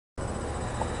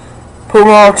Put them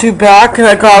all two back, and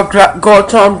I got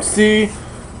garchomp C.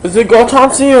 Is it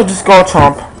garchomp C or just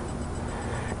garchomp?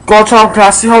 Garchomp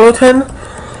glassy holo tin.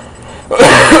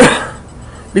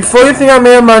 Before you think I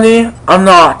made money, I'm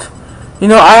not. You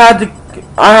know, I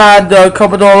had a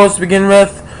couple dollars to begin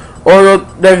with, or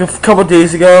like a couple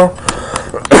days ago.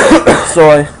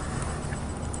 Sorry.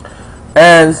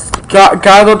 And got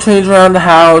a little change around the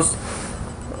house.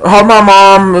 Helped my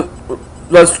mom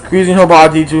was squeezing her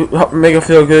body to help make her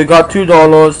feel good. Got $2.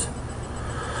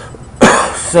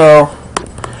 So,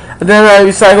 and then I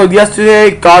recycled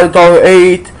yesterday. Got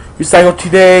 $1.08. Recycled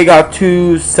today. Got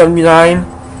 $2.79.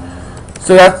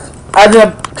 So that's added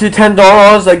up to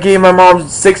 $10. I gave my mom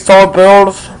 $6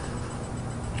 bills,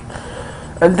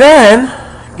 and then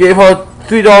gave her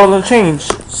 $3 and change.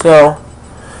 So,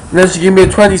 and then she gave me a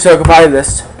 20 so I could buy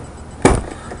this.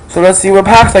 So let's see what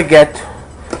packs I get.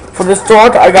 For the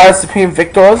start, I got a Supreme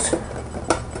Victors.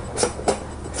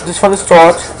 Just for the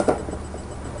start.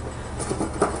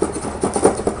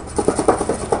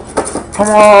 Come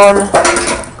on.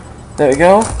 There we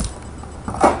go.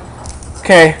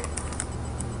 Okay.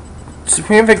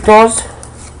 Supreme Victors,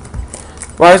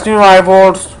 Rising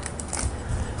Rivals,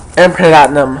 and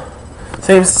Platinum.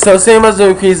 Same as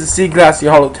the Crazy Sea Glassy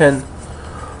Holo tin.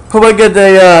 Hope I get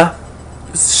the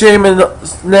Shame in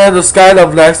the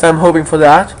Skylove next. I'm hoping for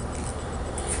that.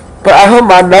 But I hope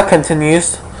my luck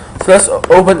continues. So let's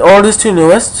open all these two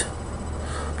newest.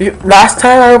 Last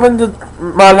time I opened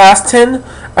my last tin,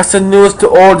 I said newest to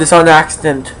oldest on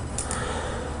accident.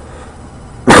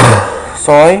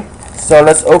 Sorry. So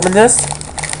let's open this.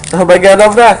 I hope I get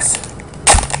love next.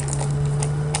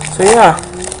 So yeah.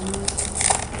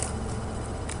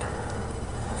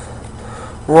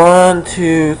 1,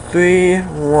 2, 3,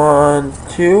 1,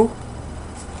 2.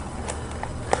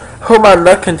 Hope my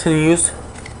luck continues.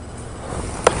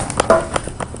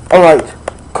 Alright.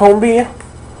 Combi,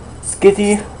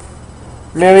 Skitty,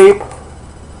 Mareep,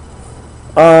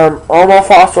 Armor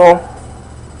Fossil.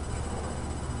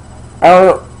 I don't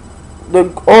know. The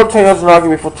old trainers are not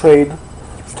going to be for trade.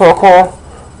 Torkoal,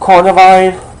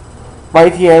 Carnivine,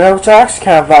 Mighty Anna, which I actually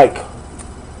kind of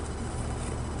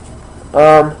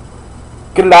like.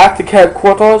 Galactic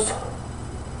Headquarters.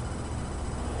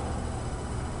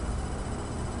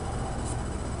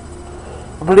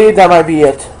 I believe that might be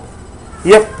it.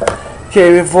 Yep.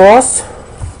 Okay, reverse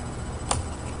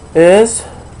is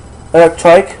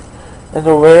Electric and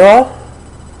the Rail.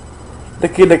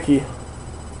 Licky.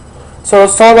 So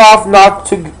let's start off not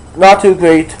too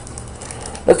great.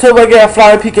 Let's hope I get a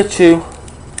Flying Pikachu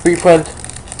reprint.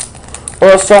 Or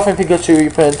a Surfing Pikachu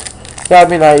reprint. That'd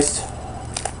be nice.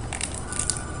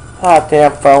 Ah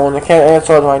damn phone, I can't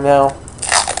answer it right now.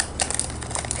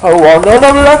 Oh well, no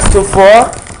number that's too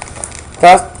far.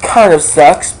 That kind of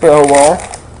sucks, but oh well.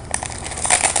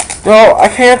 No, I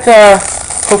can't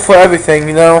hope for everything,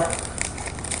 you know.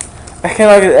 I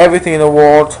cannot get everything in the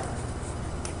world.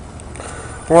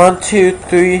 1, 2,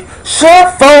 3.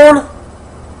 Shut phone!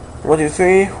 1, 2,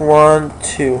 3. 1,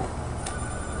 2.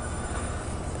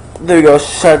 There we go.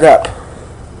 Shut up.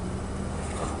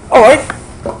 Alright.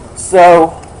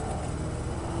 So,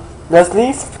 let's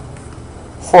leave.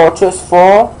 Fortress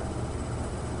 4.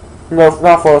 No,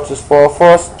 not Fortress 4.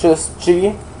 Fortress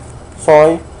G.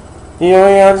 Sorry.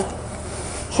 Urian.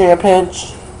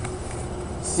 Trapinch.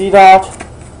 C-Dot.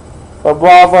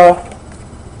 Brava.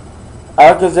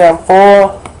 Alakazam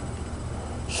 4.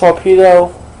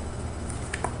 Torpedo.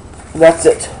 That's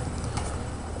it.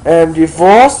 And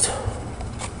Divorced.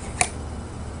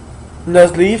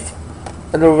 Let's leave.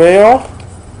 And the Rail.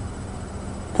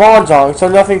 Quanzong, so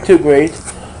nothing too great.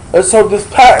 So this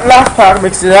last pack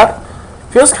mixed it up.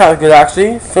 Feels kind of good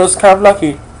actually. Feels kind of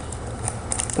lucky.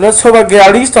 But let's hope I get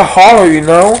at least a holo, you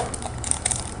know.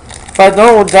 If I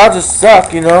don't, that'll just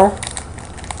suck, you know.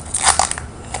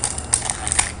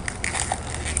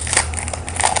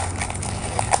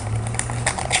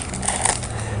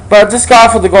 But this guy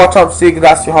for the garchomp C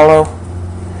glassy holo.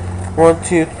 1,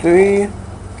 2, 3.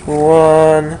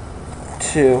 1,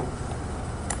 2.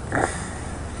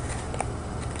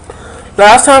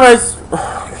 Last time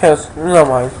okay, never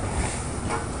mind.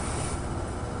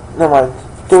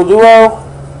 Doduo,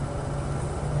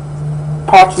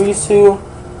 Patrisu,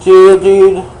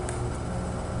 Geodude.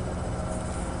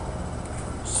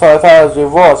 Sorry, I thought it was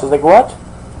reverse. I was like, what?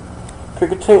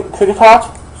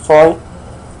 Kricketot? Sorry.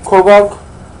 Kogunk,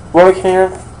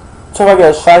 Hurricane. So if I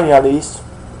get a shiny at least.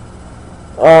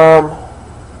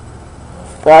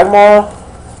 Magmar,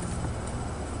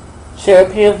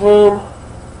 Champion's Room,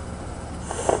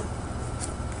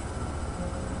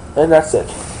 and that's it.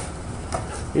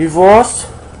 Reversed.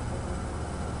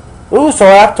 Ooh, so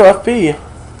after FB.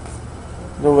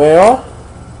 the whale,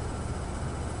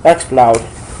 X-Cloud.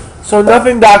 So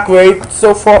nothing that great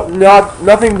so far.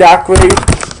 Nothing that great.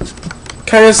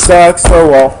 Kind of sucks. Oh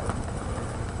well.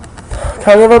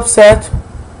 Kind of upset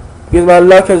because my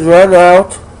luck has run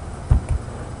out.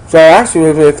 So I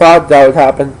actually really thought that would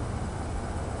happen.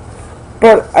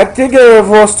 But I did get a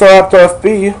reverse Staraptor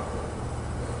FB,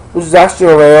 which is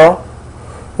actually a rare,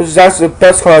 which is actually the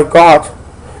best card I got.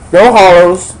 No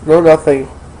holos, no nothing.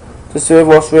 Just a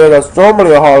reverse rare that's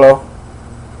normally a holo.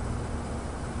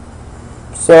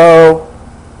 So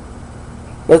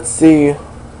let's see.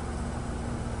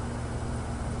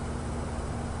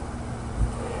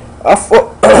 A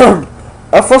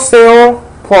for sale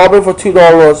probably for $2,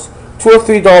 $2 or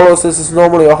 $3. This is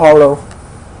normally a holo.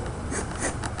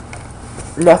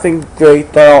 Nothing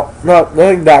great though.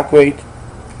 Nothing that great.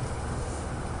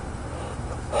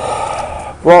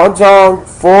 Bronzong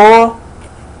 4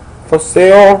 for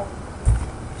sale.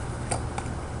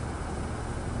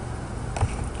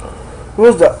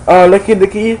 Who's the Licky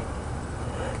Licky?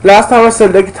 Last time I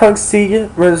said Licky Tongue C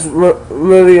was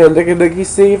really a Licky Licky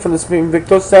C from the Spring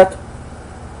Victor set.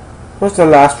 What's the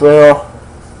last rail?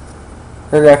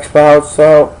 The next bout,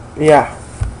 so yeah.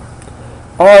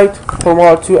 Alright,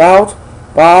 Pokemon 2 out.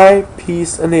 Bye,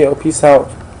 peace, and Neo. Peace out.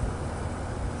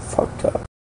 Fucked up.